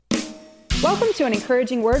Welcome to an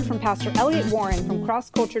encouraging word from Pastor Elliott Warren from Cross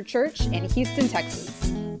Culture Church in Houston,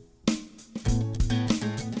 Texas.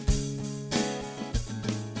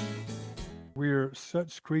 We're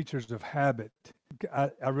such creatures of habit.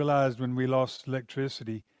 I realized when we lost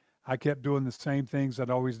electricity, I kept doing the same things I'd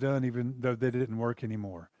always done, even though they didn't work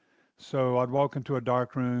anymore. So I'd walk into a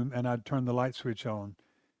dark room and I'd turn the light switch on.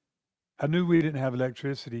 I knew we didn't have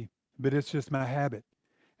electricity, but it's just my habit.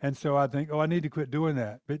 And so I think, oh, I need to quit doing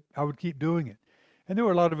that. But I would keep doing it. And there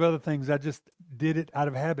were a lot of other things. I just did it out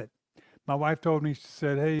of habit. My wife told me, she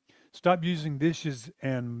said, hey, stop using dishes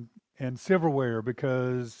and silverware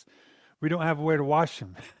because we don't have a way to wash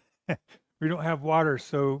them. We don't have water.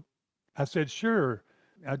 So I said, sure.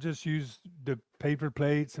 I just use the paper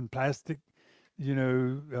plates and plastic,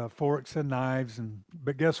 forks and knives.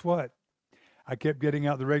 But guess what? I kept getting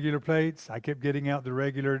out the regular plates. I kept getting out the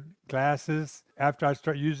regular glasses. After I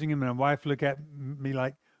start using them, and my wife looked at me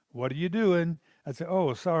like, what are you doing? I said,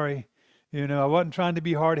 oh, sorry. I wasn't trying to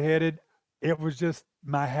be hard-headed. It was just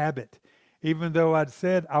my habit. Even though I'd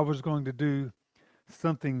said I was going to do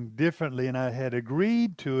something differently and I had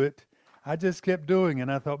agreed to it, I just kept doing it.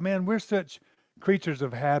 And I thought, man, we're such creatures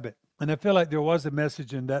of habit. And I feel like there was a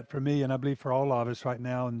message in that for me, and I believe for all of us right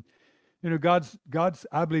now. And God's,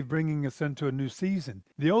 I believe, bringing us into a new season.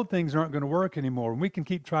 The old things aren't going to work anymore. And we can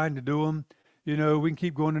keep trying to do them. We can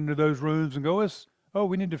keep going into those rooms and go,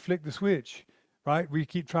 we need to flick the switch, right? We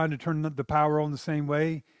keep trying to turn the power on the same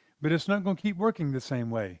way, but it's not going to keep working the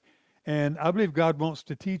same way. And I believe God wants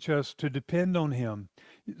to teach us to depend on Him,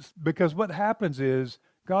 because what happens is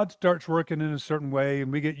God starts working in a certain way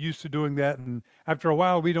and we get used to doing that. And after a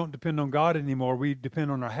while, we don't depend on God anymore. We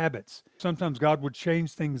depend on our habits. Sometimes God would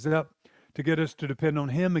change things up to get us to depend on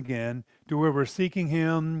Him again, to where we're seeking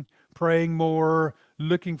Him, praying more,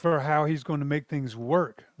 looking for how He's going to make things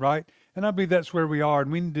work, right? And I believe that's where we are. And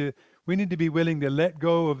we need to be willing to let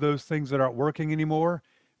go of those things that aren't working anymore.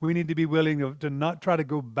 We need to be willing to not try to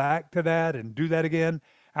go back to that and do that again.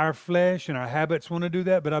 Our flesh and our habits want to do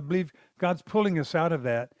that, but I believe God's pulling us out of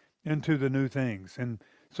that into the new things. And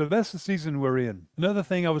so that's the season we're in. Another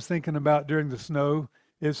thing I was thinking about during the snow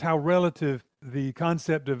is how relative the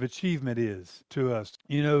concept of achievement is to us.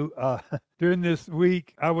 During this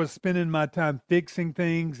week, I was spending my time fixing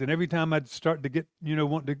things, and every time I'd start to get,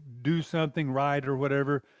 want to do something right or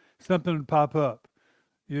whatever, something would pop up.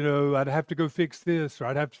 I'd have to go fix this, or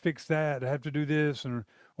I'd have to fix that. I'd have to do this, or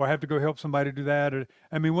I have to go help somebody do that.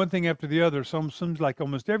 One thing after the other. So it seems like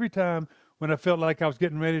almost every time when I felt like I was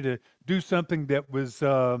getting ready to do something that was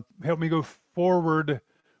help me go forward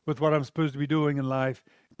with what I'm supposed to be doing in life,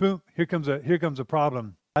 boom, here comes a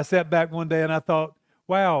problem. I sat back one day and I thought,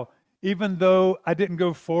 wow, even though I didn't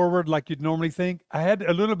go forward like you'd normally think, I had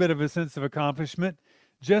a little bit of a sense of accomplishment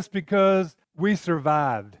just because we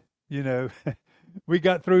survived, We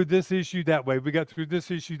got through this issue that way. We got through this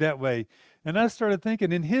issue that way. And I started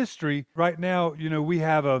thinking in history right now, we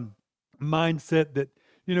have a mindset that,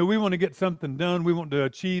 we want to get something done. We want to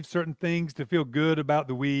achieve certain things to feel good about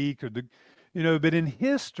the week but in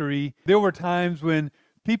history, there were times when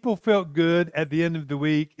people felt good at the end of the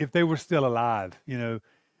week if they were still alive,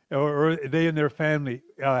 or they and their family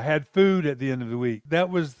had food at the end of the week. That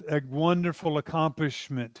was a wonderful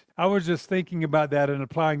accomplishment. I was just thinking about that and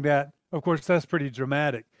applying that. Of course, that's pretty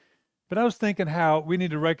dramatic. But I was thinking how we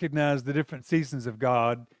need to recognize the different seasons of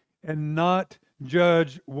God and not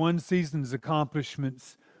judge one season's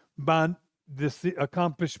accomplishments by the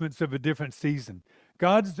accomplishments of a different season.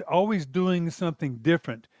 God's always doing something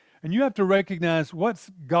different. And you have to recognize what's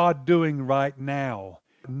God doing right now,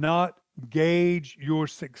 not gauge your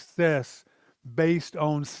success based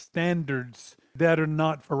on standards that are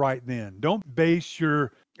not for right then. Don't base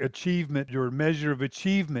your achievement, your measure of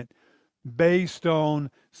achievement, based on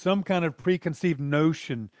some kind of preconceived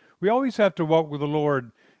notion. We always have to walk with the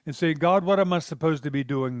Lord and say, God, what am I supposed to be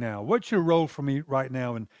doing now? What's your role for me right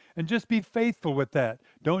now? And just be faithful with that.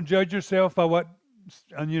 Don't judge yourself by what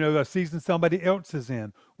a season somebody else is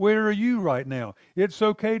in. Where are you right now? It's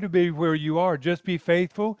okay to be where you are. Just be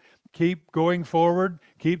faithful. Keep going forward.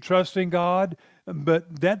 Keep trusting God.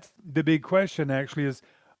 But that's the big question actually is,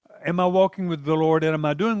 am I walking with the Lord and am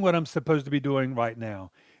I doing what I'm supposed to be doing right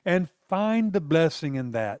now? And find the blessing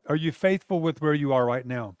in that. Are you faithful with where you are right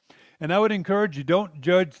now? And I would encourage you, don't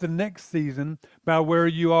judge the next season by where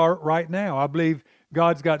you are right now. I believe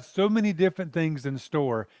God's got so many different things in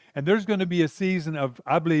store. And there's going to be a season of,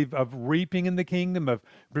 I believe, of reaping in the kingdom, of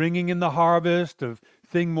bringing in the harvest, of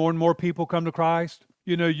seeing more and more people come to Christ.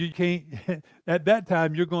 You can't, at that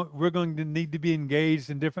time, we're going to need to be engaged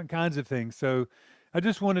in different kinds of things. So I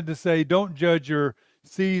just wanted to say, don't judge your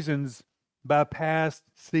seasons by past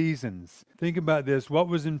seasons. Think about this. What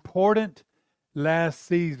was important last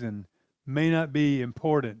season may not be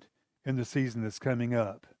important in the season that's coming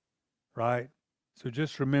up, right? So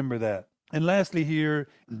just remember that. And lastly here,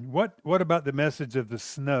 what about the message of the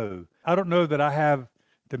snow? I don't know that I have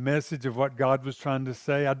the message of what God was trying to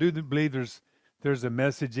say. I do believe there's a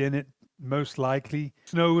message in it, most likely.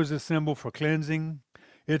 Snow is a symbol for cleansing.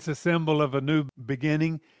 It's a symbol of a new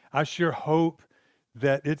beginning. I sure hope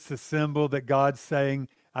that it's a symbol that God's saying,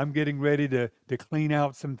 I'm getting ready to clean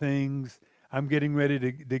out some things. I'm getting ready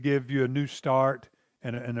to give you a new start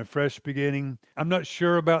and a fresh beginning. I'm not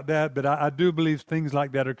sure about that, but I do believe things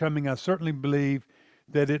like that are coming. I certainly believe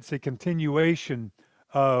that it's a continuation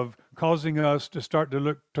of causing us to start to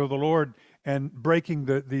look to the Lord and breaking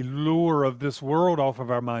the lure of this world off of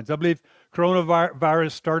our minds. I believe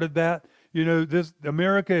coronavirus started that. You know, this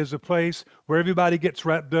America is a place where everybody gets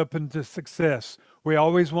wrapped up into success. We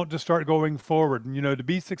always want to start going forward, and to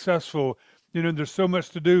be successful. There's so much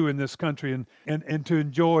to do in this country, and to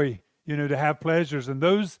enjoy, to have pleasures, and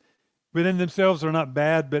those within themselves are not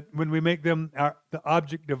bad, but when we make them the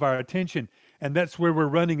object of our attention, and that's where we're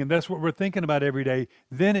running, and that's what we're thinking about every day,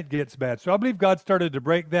 then it gets bad. So I believe God started to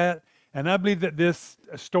break that, and I believe that this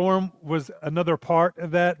storm was another part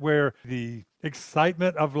of that, where the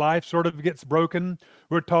excitement of life sort of gets broken.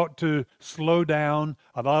 We're taught to slow down.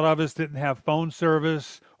 A lot of us didn't have phone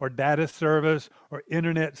service or data service or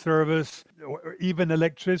internet service or even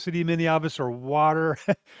electricity, many of us, or water.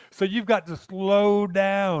 So you've got to slow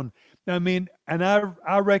down. I mean, and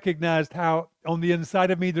I recognized how on the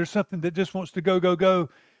inside of me there's something that just wants to go, go, go.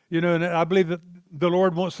 And I believe that the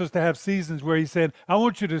Lord wants us to have seasons where He said, I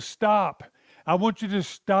want you to stop. I want you to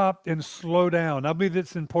stop and slow down. I believe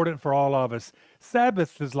it's important for all of us.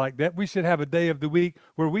 Sabbath is like that. We should have a day of the week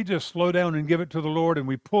where we just slow down and give it to the Lord and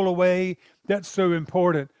we pull away. That's so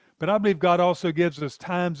important. But I believe God also gives us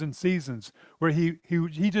times and seasons where He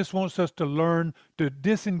just wants us to learn to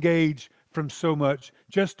disengage from so much,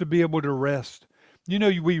 just to be able to rest.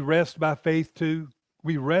 We rest by faith too.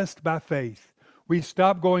 We rest by faith. We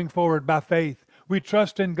stop going forward by faith. We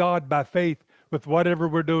trust in God by faith with whatever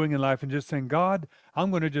we're doing in life and just saying, God, I'm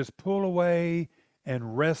going to just pull away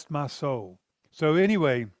and rest my soul. So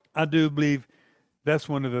anyway, I do believe that's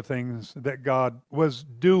one of the things that God was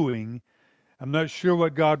doing. I'm not sure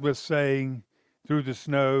what God was saying through the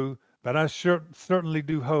snow, but I certainly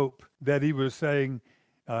do hope that He was saying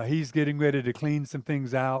He's getting ready to clean some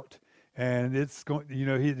things out, and it's going.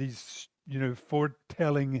 He's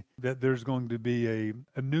foretelling that there's going to be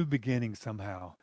a new beginning somehow.